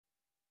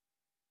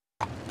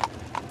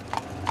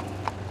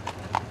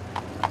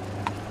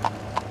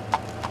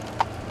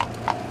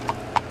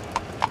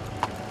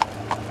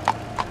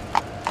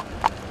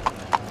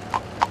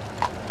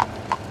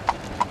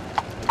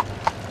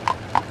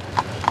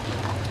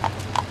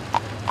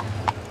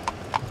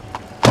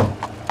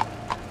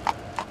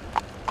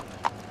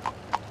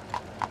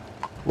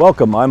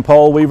Welcome, I'm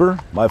Paul Weaver.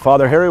 My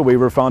father Harry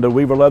Weaver founded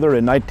Weaver Leather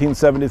in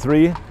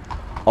 1973,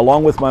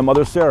 along with my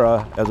mother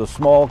Sarah, as a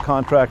small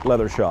contract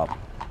leather shop.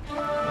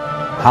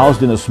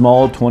 Housed in a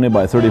small 20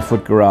 by 30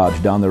 foot garage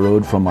down the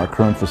road from our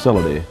current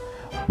facility,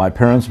 my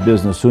parents'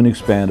 business soon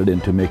expanded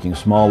into making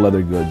small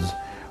leather goods,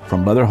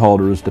 from leather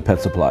halters to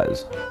pet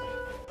supplies.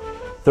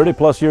 30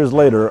 plus years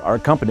later, our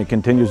company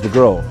continues to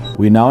grow.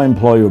 We now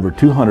employ over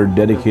 200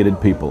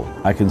 dedicated people.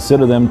 I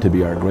consider them to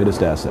be our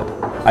greatest asset.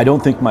 I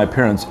don't think my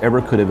parents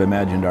ever could have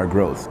imagined our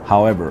growth.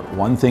 However,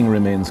 one thing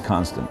remains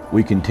constant.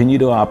 We continue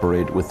to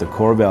operate with the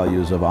core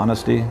values of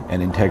honesty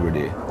and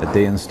integrity that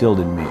they instilled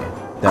in me.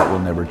 That will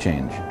never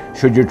change.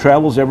 Should your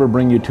travels ever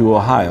bring you to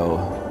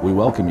Ohio, we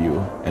welcome you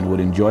and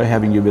would enjoy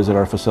having you visit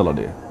our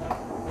facility.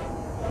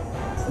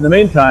 In the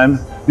meantime,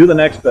 do the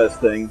next best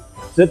thing.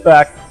 Sit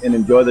back and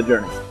enjoy the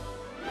journey.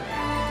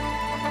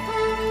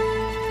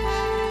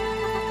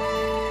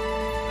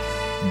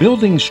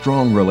 Building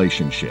strong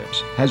relationships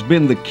has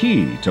been the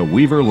key to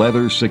Weaver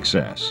Leather's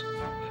success.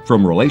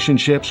 From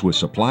relationships with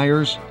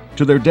suppliers,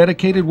 to their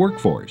dedicated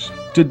workforce,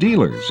 to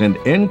dealers and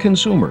end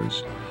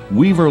consumers,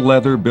 Weaver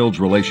Leather builds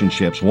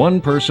relationships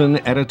one person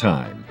at a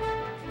time.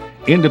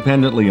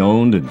 Independently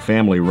owned and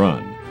family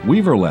run,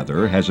 Weaver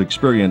Leather has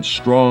experienced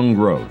strong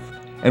growth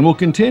and will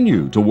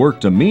continue to work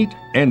to meet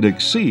and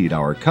exceed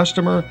our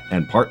customer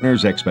and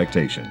partners'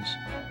 expectations.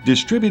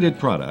 Distributed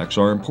products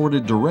are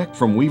imported direct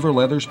from Weaver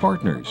Leather's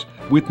partners,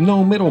 with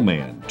no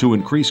middleman to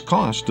increase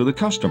costs to the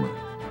customer.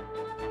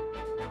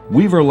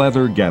 Weaver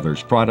Leather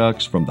gathers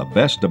products from the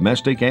best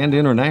domestic and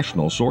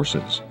international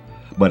sources.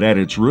 But at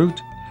its root,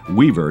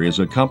 Weaver is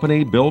a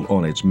company built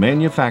on its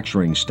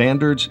manufacturing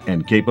standards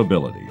and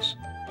capabilities.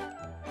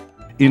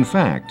 In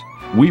fact,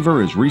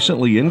 Weaver has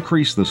recently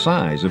increased the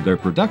size of their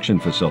production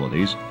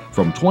facilities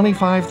from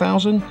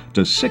 25,000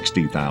 to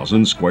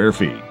 60,000 square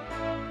feet.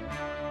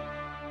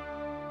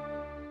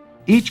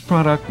 Each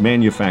product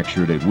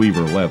manufactured at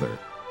Weaver Leather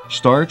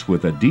starts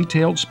with a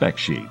detailed spec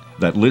sheet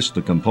that lists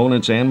the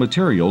components and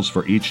materials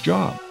for each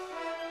job.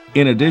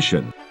 In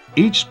addition,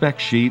 each spec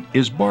sheet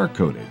is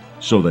barcoded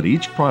so that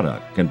each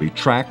product can be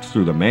tracked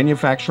through the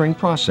manufacturing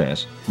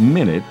process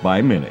minute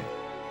by minute.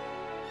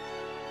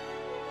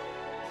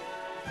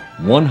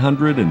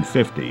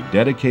 150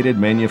 dedicated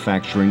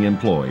manufacturing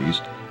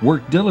employees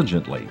work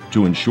diligently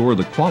to ensure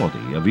the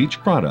quality of each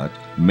product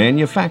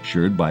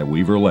manufactured by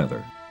Weaver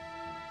Leather.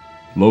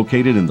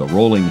 Located in the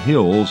rolling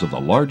hills of the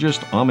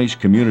largest Amish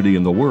community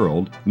in the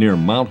world, near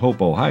Mount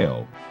Hope,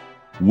 Ohio,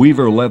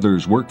 Weaver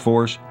Leather's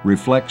workforce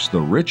reflects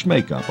the rich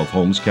makeup of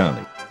Holmes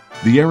County.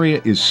 The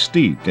area is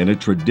steeped in a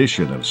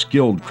tradition of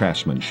skilled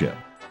craftsmanship,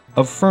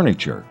 of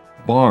furniture,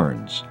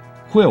 barns,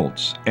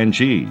 quilts, and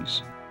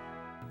cheese.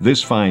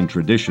 This fine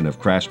tradition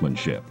of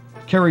craftsmanship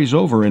carries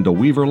over into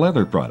Weaver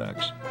Leather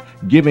products,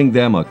 giving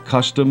them a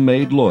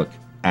custom-made look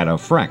at a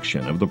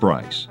fraction of the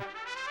price.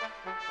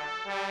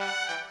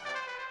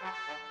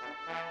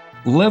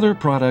 Leather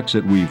products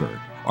at Weaver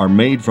are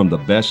made from the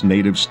best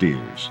native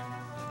steers.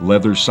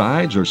 Leather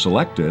sides are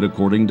selected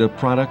according to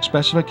product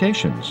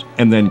specifications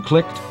and then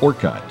clipped or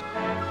cut.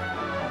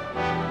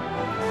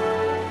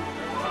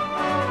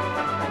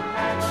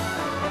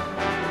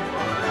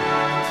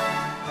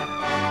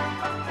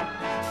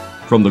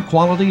 From the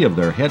quality of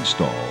their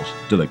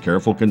headstalls to the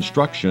careful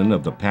construction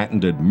of the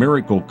patented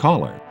Miracle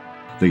Collar,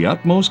 the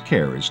utmost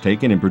care is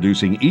taken in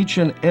producing each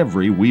and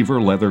every Weaver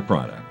Leather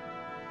product.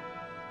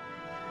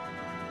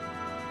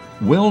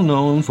 Well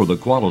known for the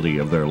quality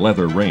of their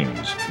leather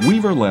reins,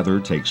 Weaver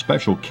Leather takes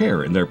special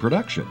care in their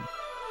production.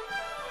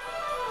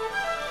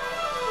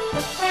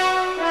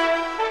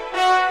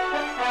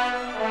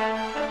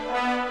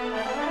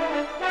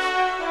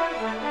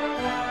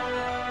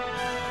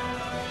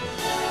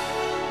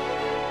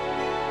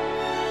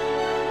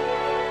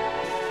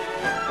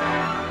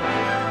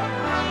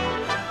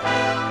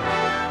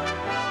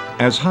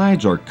 As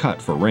hides are cut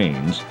for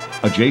reins,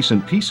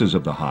 adjacent pieces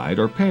of the hide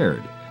are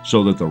paired,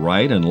 so that the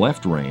right and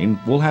left rein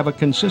will have a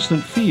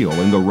consistent feel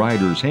in the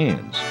rider's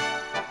hands.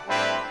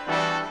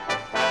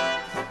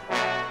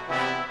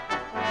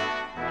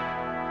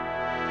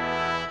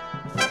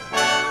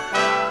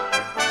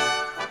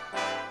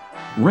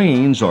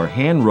 Reins are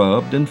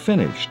hand-rubbed and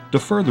finished to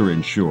further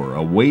ensure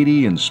a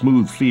weighty and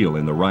smooth feel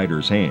in the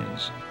rider's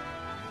hands.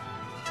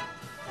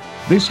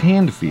 This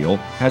hand feel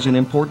has an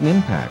important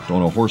impact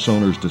on a horse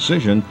owner's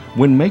decision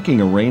when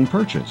making a rein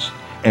purchase,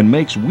 and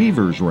makes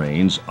Weaver's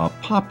reins a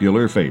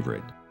popular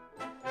favorite.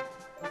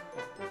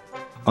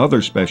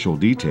 Other special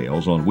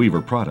details on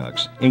Weaver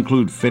products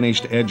include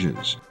finished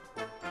edges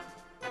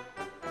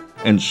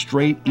and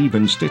straight,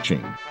 even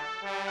stitching.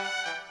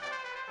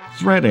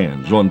 Thread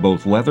ends on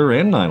both leather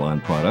and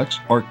nylon products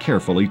are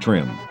carefully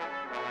trimmed.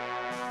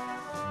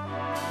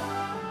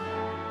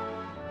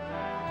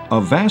 A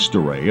vast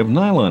array of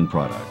nylon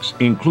products,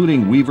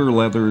 including Weaver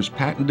Leather's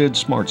patented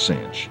Smart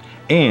Cinch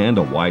and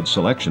a wide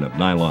selection of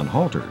nylon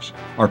halters,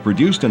 are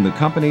produced in the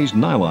company's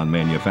nylon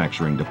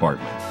manufacturing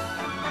department.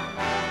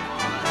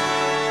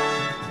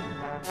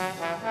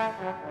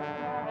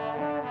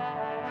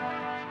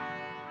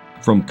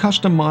 From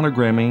custom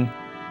monogramming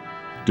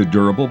to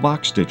durable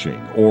box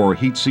stitching or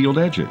heat-sealed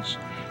edges.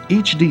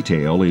 Each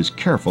detail is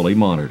carefully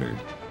monitored.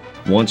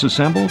 Once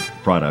assembled,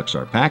 products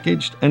are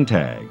packaged and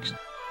tagged.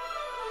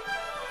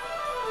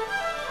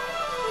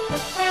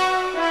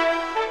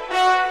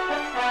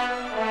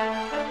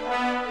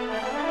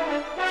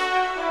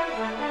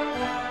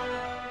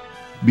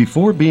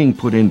 Before being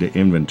put into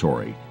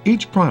inventory,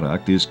 each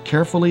product is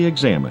carefully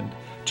examined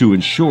to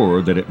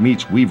ensure that it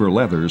meets Weaver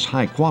Leather's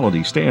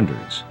high-quality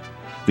standards.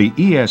 The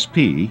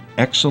ESP,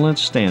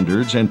 Excellence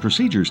Standards and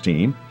Procedures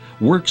team,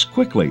 works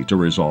quickly to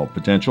resolve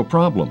potential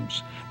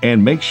problems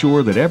and make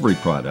sure that every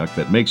product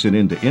that makes it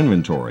into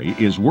inventory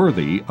is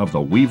worthy of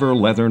the Weaver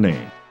Leather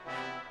name.